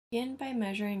Begin by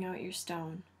measuring out your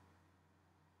stone.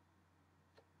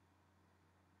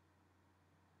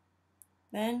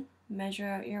 Then measure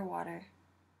out your water.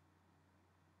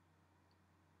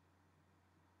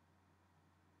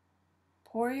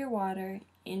 Pour your water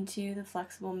into the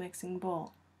flexible mixing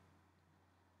bowl.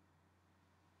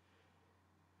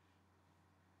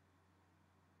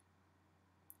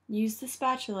 Use the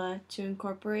spatula to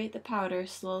incorporate the powder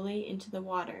slowly into the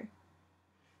water.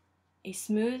 A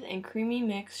smooth and creamy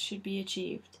mix should be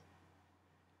achieved.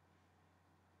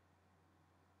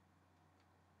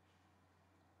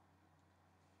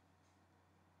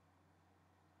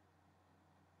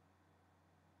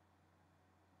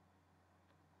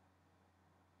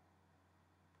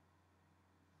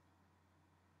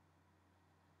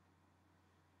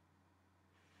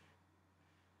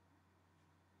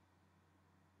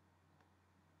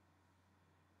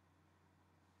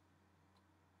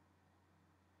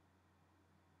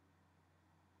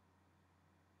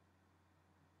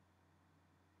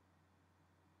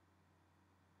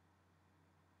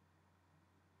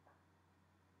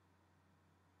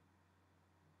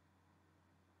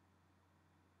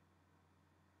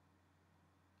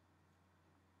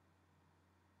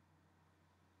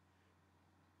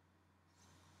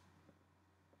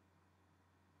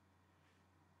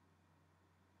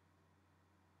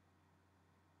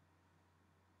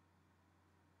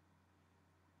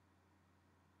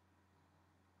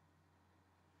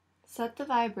 Set the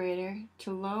vibrator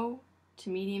to low to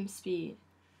medium speed.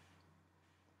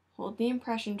 Hold the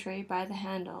impression tray by the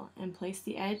handle and place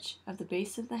the edge of the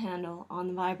base of the handle on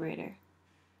the vibrator.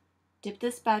 Dip the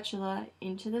spatula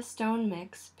into the stone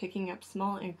mix, picking up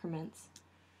small increments.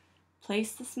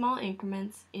 Place the small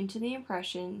increments into the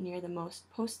impression near the most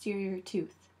posterior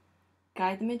tooth.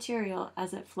 Guide the material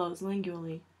as it flows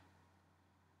lingually.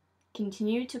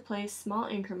 Continue to place small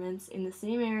increments in the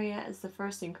same area as the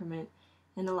first increment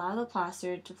and allow the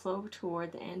plaster to flow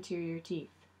toward the anterior teeth.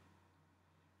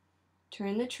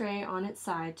 Turn the tray on its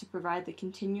side to provide the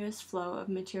continuous flow of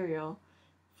material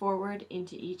forward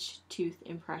into each tooth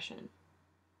impression.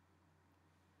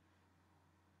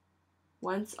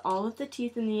 Once all of the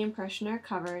teeth in the impression are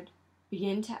covered,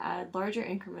 begin to add larger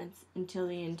increments until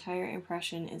the entire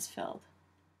impression is filled.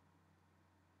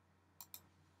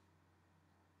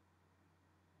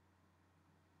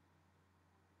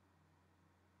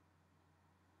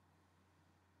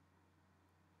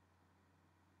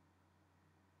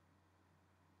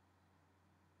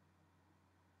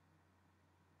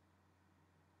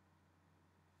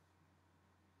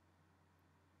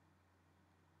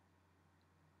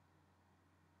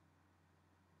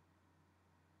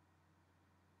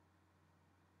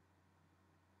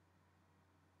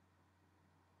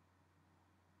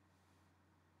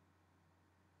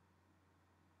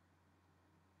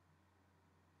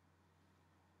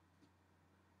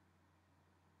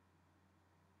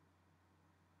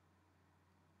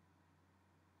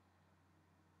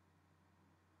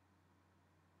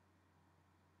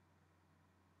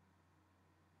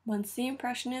 Once the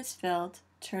impression is filled,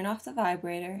 turn off the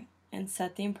vibrator and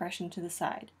set the impression to the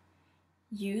side.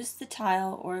 Use the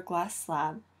tile or glass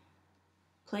slab.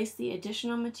 Place the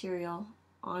additional material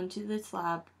onto the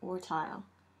slab or tile.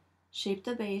 Shape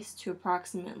the base to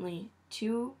approximately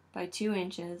 2 by 2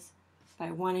 inches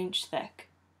by 1 inch thick.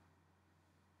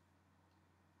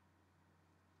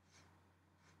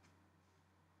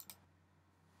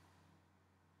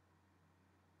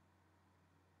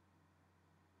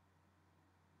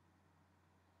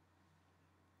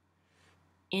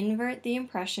 Invert the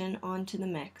impression onto the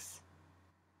mix.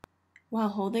 While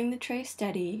holding the tray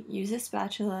steady, use a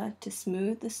spatula to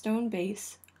smooth the stone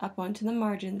base up onto the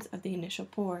margins of the initial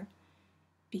pour.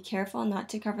 Be careful not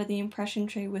to cover the impression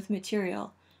tray with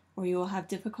material, or you will have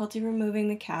difficulty removing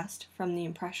the cast from the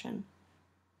impression.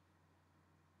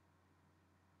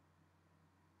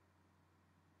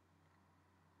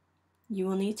 You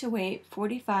will need to wait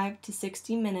 45 to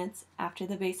 60 minutes after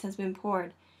the base has been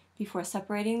poured before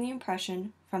separating the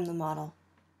impression from the model.